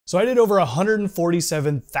So I did over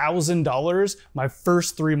 $147,000 my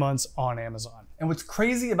first 3 months on Amazon. And what's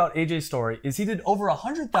crazy about AJ's story is he did over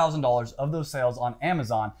 $100,000 of those sales on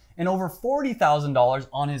Amazon and over $40,000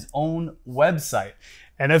 on his own website.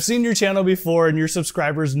 And I've seen your channel before and your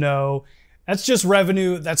subscribers know that's just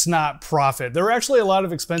revenue, that's not profit. There were actually a lot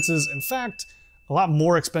of expenses. In fact, a lot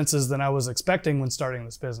more expenses than I was expecting when starting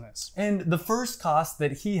this business. And the first cost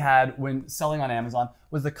that he had when selling on Amazon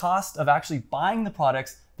was the cost of actually buying the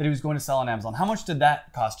products that he was going to sell on Amazon. How much did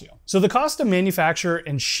that cost you? So the cost to manufacture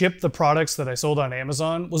and ship the products that I sold on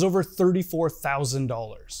Amazon was over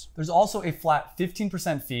 $34,000. There's also a flat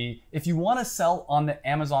 15% fee if you want to sell on the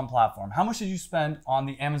Amazon platform. How much did you spend on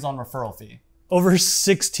the Amazon referral fee? Over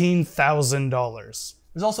 $16,000.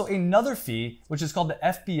 There's also another fee, which is called the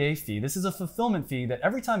FBA fee. This is a fulfillment fee that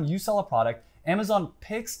every time you sell a product, Amazon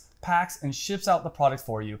picks, packs, and ships out the product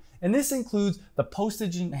for you. And this includes the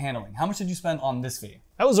postage and handling. How much did you spend on this fee?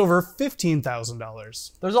 That was over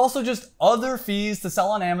 $15,000. There's also just other fees to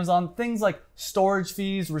sell on Amazon, things like storage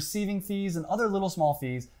fees, receiving fees, and other little small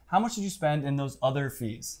fees. How much did you spend in those other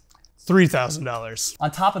fees? $3,000.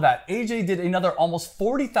 On top of that, AJ did another almost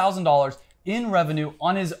 $40,000 in revenue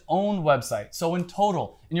on his own website. So in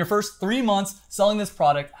total, in your first 3 months selling this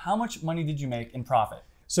product, how much money did you make in profit?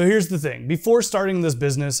 So here's the thing. Before starting this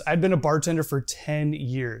business, I'd been a bartender for 10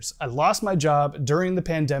 years. I lost my job during the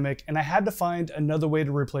pandemic and I had to find another way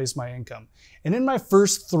to replace my income. And in my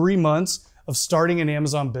first 3 months of starting an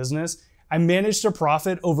Amazon business, I managed to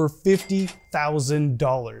profit over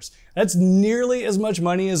 $50,000. That's nearly as much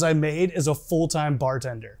money as I made as a full-time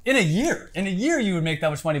bartender. In a year you would make that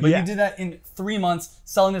much money, but you did that in 3 months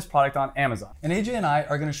selling this product on Amazon. And AJ and I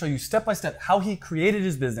are gonna show you step by step how he created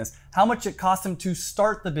his business, how much it cost him to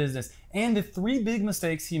start the business, and the 3 big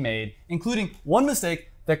mistakes he made, including one mistake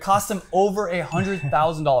that cost him over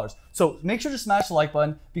 $100,000. So make sure to smash the like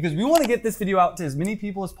button because we want to get this video out to as many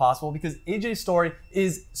people as possible because AJ's story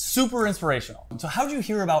is super inspirational. So how did you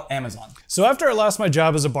hear about Amazon? So after I lost my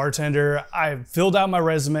job as a bartender, I filled out my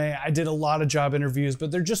resume. I did a lot of job interviews,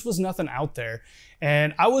 but there just was nothing out there.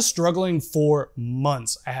 And I was struggling for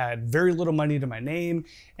months. I had very little money to my name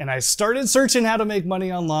and I started searching how to make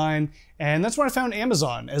money online. And that's when I found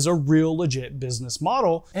Amazon as a real legit business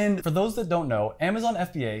model. And for those that don't know, Amazon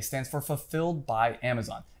FBA stands for Fulfilled by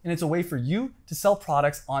Amazon. And it's a way for you to sell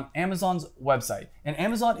products on Amazon's website. And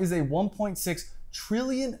Amazon is a $1.6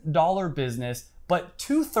 trillion business, but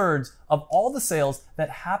 2/3 of all the sales that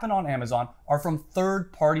happen on Amazon are from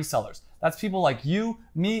third-party sellers. That's people like you,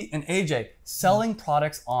 me, and AJ selling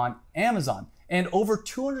products on Amazon. And over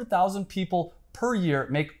 200,000 people per year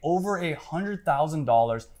make over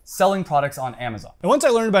 $100,000 selling products on Amazon. And once I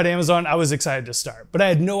learned about Amazon, I was excited to start, but I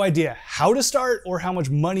had no idea how to start or how much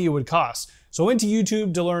money it would cost. So I went to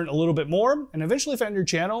YouTube to learn a little bit more and eventually found your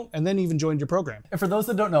channel and then even joined your program. And for those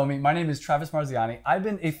that don't know me, my name is Travis Marziani. I've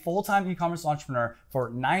been a full-time e-commerce entrepreneur for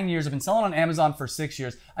 9 years. I've been selling on Amazon for 6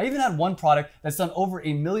 years. I even had one product that's done over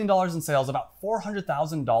 $1 million in sales, about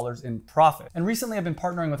 $400,000 in profit. And recently I've been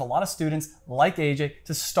partnering with a lot of students like AJ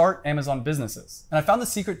to start Amazon businesses. And I found the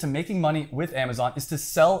secret to making money with Amazon is to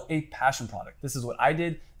sell a passion product. This is what I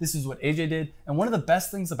did. This is what AJ did. And one of the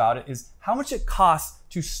best things about it is how much it costs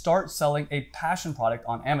to start selling a passion product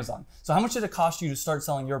on Amazon. So how much did it cost you to start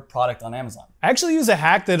selling your product on Amazon? I actually used a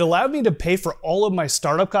hack that allowed me to pay for all of my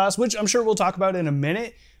startup costs, which I'm sure we'll talk about in a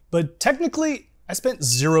minute, but technically I spent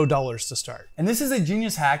 $0 to start. And this is a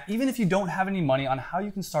genius hack, even if you don't have any money on how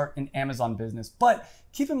you can start an Amazon business. But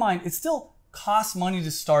keep in mind, it still costs money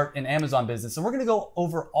to start an Amazon business. So we're gonna go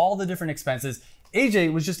over all the different expenses.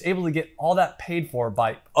 AJ was just able to get all that paid for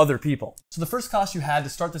by other people. So the first cost you had to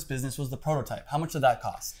start this business was the prototype. How much did that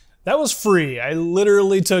cost? That was free. I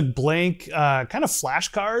literally took blank kind of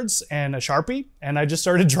flashcards and a Sharpie and I just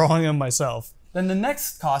started drawing them myself. Then the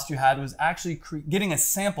next cost you had was actually getting a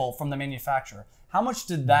sample from the manufacturer. How much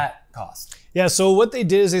did that cost? Yeah, so what they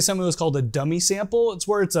did is they sent me what's called a dummy sample. It's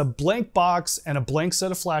where it's a blank box and a blank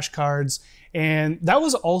set of flashcards. And that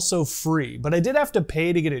was also free, but I did have to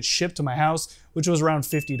pay to get it shipped to my house, which was around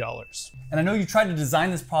 $50. And I know you tried to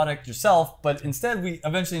design this product yourself, but instead we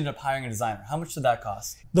eventually ended up hiring a designer. How much did that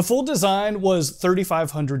cost? The full design was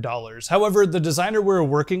 $3,500. However, the designer we were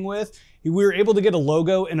working with, we were able to get a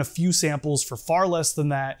logo and a few samples for far less than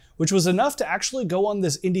that, which was enough to actually go on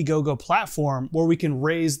this Indiegogo platform where we can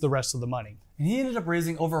raise the rest of the money. And he ended up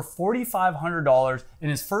raising over $4,500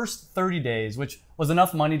 in his first 30 days, which was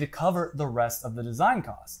enough money to cover the rest of the design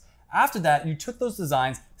costs. After that, you took those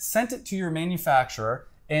designs, sent it to your manufacturer,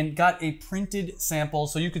 and got a printed sample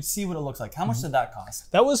so you could see what it looks like. How much did that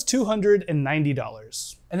cost? That was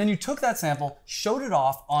 $290. And then you took that sample, showed it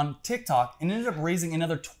off on TikTok, and ended up raising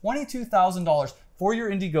another $22,000 for your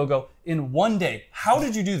Indiegogo in one day. How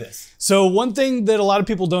did you do this? So one thing that a lot of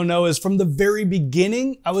people don't know is from the very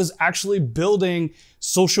beginning, I was actually building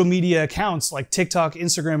social media accounts like TikTok,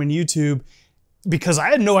 Instagram, and YouTube because I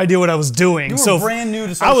had no idea what I was doing. You were brand new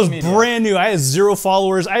to social media. I was brand new. I had 0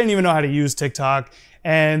 followers. I didn't even know how to use TikTok.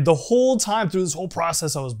 And the whole time through this whole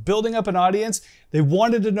process, I was building up an audience. They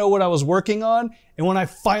wanted to know what I was working on. And when I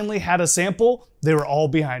finally had a sample, they were all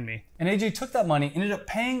behind me. And AJ took that money, ended up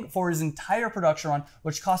paying for his entire production run,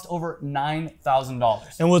 which cost over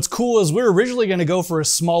 $9,000. And what's cool is we were originally going to go for a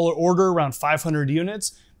smaller order, around 500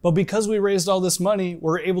 units. But because we raised all this money,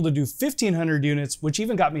 we're able to do 1,500 units, which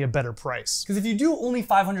even got me a better price. Because if you do only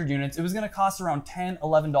 500 units, it was going to cost around $10,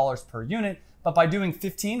 $11 per unit. But by doing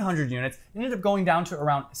 1,500 units, it ended up going down to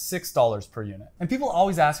around $6 per unit. And people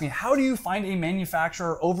always ask me, how do you find a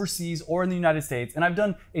manufacturer overseas or in the United States? And I've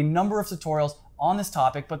done a number of tutorials on this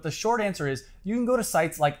topic, but the short answer is you can go to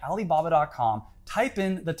sites like Alibaba.com, type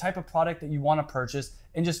in the type of product that you want to purchase,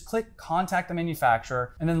 and just click contact the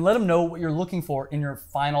manufacturer and then let them know what you're looking for in your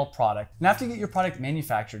final product. And after you get your product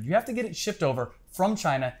manufactured, you have to get it shipped over from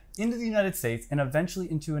China into the United States and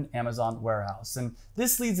eventually into an Amazon warehouse. And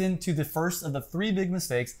this leads into the first of the 3 big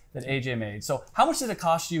mistakes that AJ made. So how much did it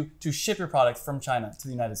cost you to ship your product from China to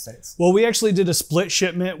the United States? Well, we actually did a split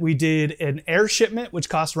shipment. We did an air shipment, which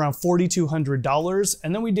cost around $4,200.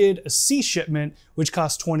 And then we did a sea shipment, which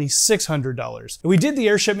cost $2,600. We did the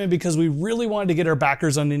air shipment because we really wanted to get our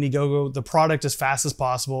backers on Indiegogo the product as fast as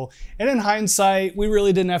possible. And in hindsight, we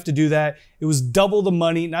really didn't have to do that. It was double the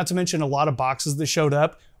money, not to mention a lot of boxes that showed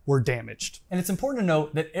up were damaged. And it's important to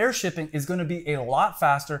note that air shipping is going to be a lot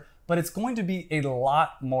faster, but it's going to be a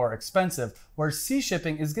lot more expensive, where sea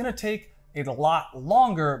shipping is going to take a lot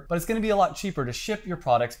longer, but it's going to be a lot cheaper to ship your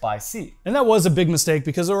products by sea. And that was a big mistake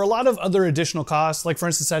because there were a lot of other additional costs, like for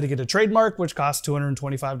instance, I had to get a trademark, which cost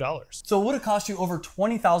 $225. So it would have cost you over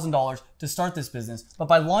 $20,000 to start this business, but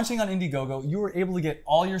by launching on Indiegogo, you were able to get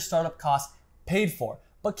all your startup costs paid for.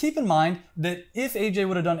 But keep in mind that if AJ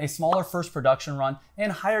would have done a smaller first production run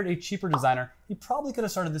and hired a cheaper designer, he probably could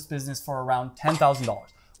have started this business for around $10,000,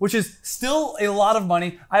 which is still a lot of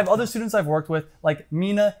money. I have other students I've worked with, like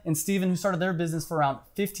Mina and Steven, who started their business for around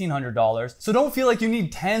 $1,500. So don't feel like you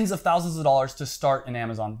need tens of thousands of dollars to start an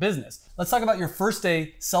Amazon business. Let's talk about your first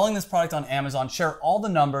day selling this product on Amazon, share all the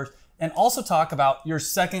numbers, and also talk about your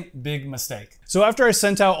second big mistake. So after I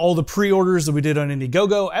sent out all the pre-orders that we did on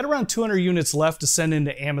Indiegogo, I had around 200 units left to send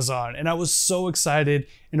into Amazon, and I was so excited.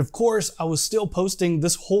 And of course, I was still posting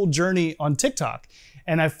this whole journey on TikTok.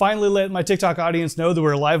 And I finally let my TikTok audience know that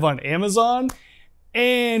we're live on Amazon,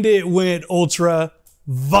 and it went ultra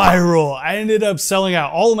viral. I ended up selling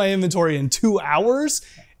out all of my inventory in 2 hours.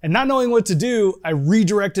 And not knowing what to do, I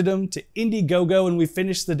redirected them to Indiegogo, and we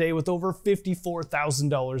finished the day with over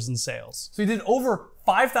 $54,000 in sales. So you did over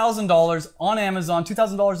 $5,000 on Amazon,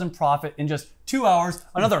 $2,000 in profit in just 2 hours,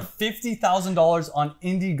 another $50,000 on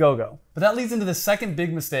Indiegogo. But that leads into the second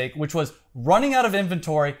big mistake, which was running out of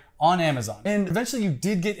inventory on Amazon. And eventually you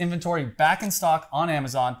did get inventory back in stock on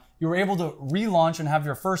Amazon. You were able to relaunch and have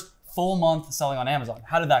your first full month selling on Amazon.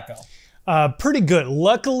 How did that go? Pretty good.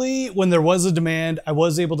 Luckily, when there was a demand, I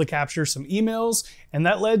was able to capture some emails, and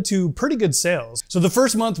that led to pretty good sales. So the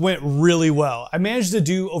first month went really well. I managed to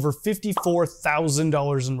do over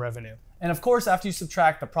 $54,000 in revenue. And of course, after you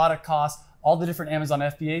subtract the product costs, all the different Amazon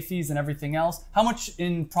FBA fees and everything else, how much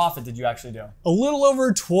in profit did you actually do? A little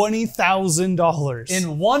over $20,000.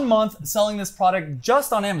 In 1 month selling this product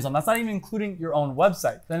just on Amazon. That's not even including your own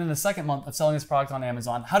website. Then in the second month of selling this product on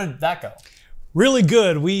Amazon, how did that go? Really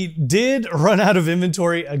good. We did run out of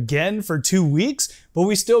inventory again for 2 weeks, but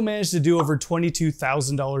we still managed to do over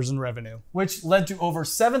 $22,000 in revenue. Which led to over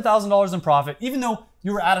 $7,000 in profit, even though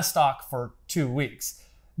you were out of stock for 2 weeks.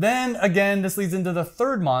 Then again, this leads into the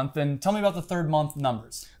third month, and tell me about the third month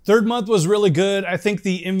numbers. Third month was really good. I think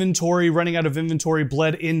the inventory, running out of inventory,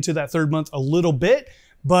 bled into that third month a little bit,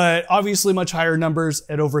 but obviously much higher numbers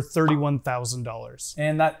at over $31,000.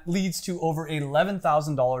 And that leads to over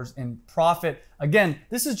 $11,000 in profit. Again,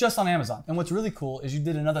 this is just on Amazon. And what's really cool is you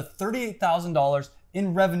did another $38,000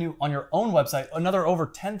 in revenue on your own website, another over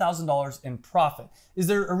 $10,000 in profit. Is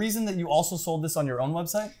there a reason that you also sold this on your own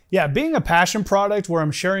website? Yeah, being a passion product where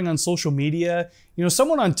I'm sharing on social media,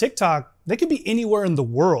 someone on TikTok, they could be anywhere in the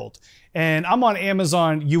world. And I'm on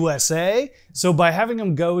Amazon USA. So by having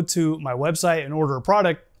them go to my website and order a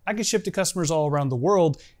product, I can ship to customers all around the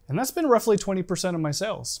world. And that's been roughly 20% of my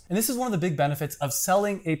sales. And this is one of the big benefits of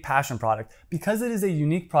selling a passion product. Because it is a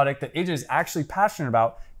unique product that AJ is actually passionate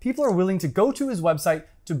about, people are willing to go to his website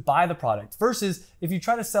to buy the product. Versus if you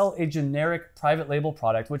try to sell a generic private label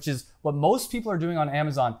product, which is what most people are doing on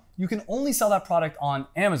Amazon, you can only sell that product on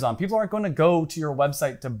Amazon. People aren't going to go to your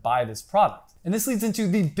website to buy this product. And this leads into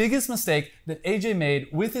the biggest mistake that AJ made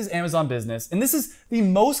with his Amazon business. And this is the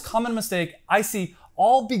most common mistake I see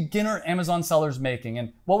all beginner Amazon sellers making.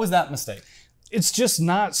 And what was that mistake? It's just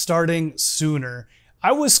not starting sooner.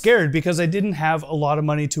 I was scared because I didn't have a lot of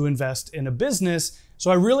money to invest in a business. So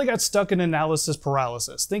I really got stuck in analysis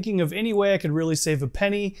paralysis, thinking of any way I could really save a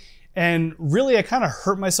penny. And really, I kind of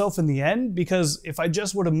hurt myself in the end, because if I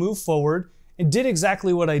just would have moved forward and did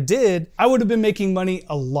exactly what I did, I would have been making money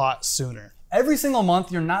a lot sooner. Every single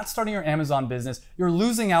month, you're not starting your Amazon business, you're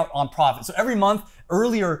losing out on profit. So every month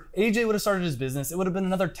earlier, AJ would have started his business, it would have been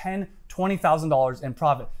another $10,000, $20,000 in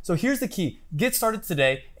profit. So here's the key, get started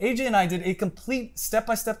today. AJ and I did a complete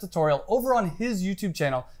step-by-step tutorial over on his YouTube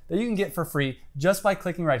channel that you can get for free just by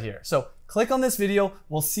clicking right here. So click on this video,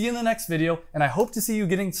 we'll see you in the next video, and I hope to see you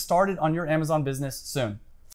getting started on your Amazon business soon.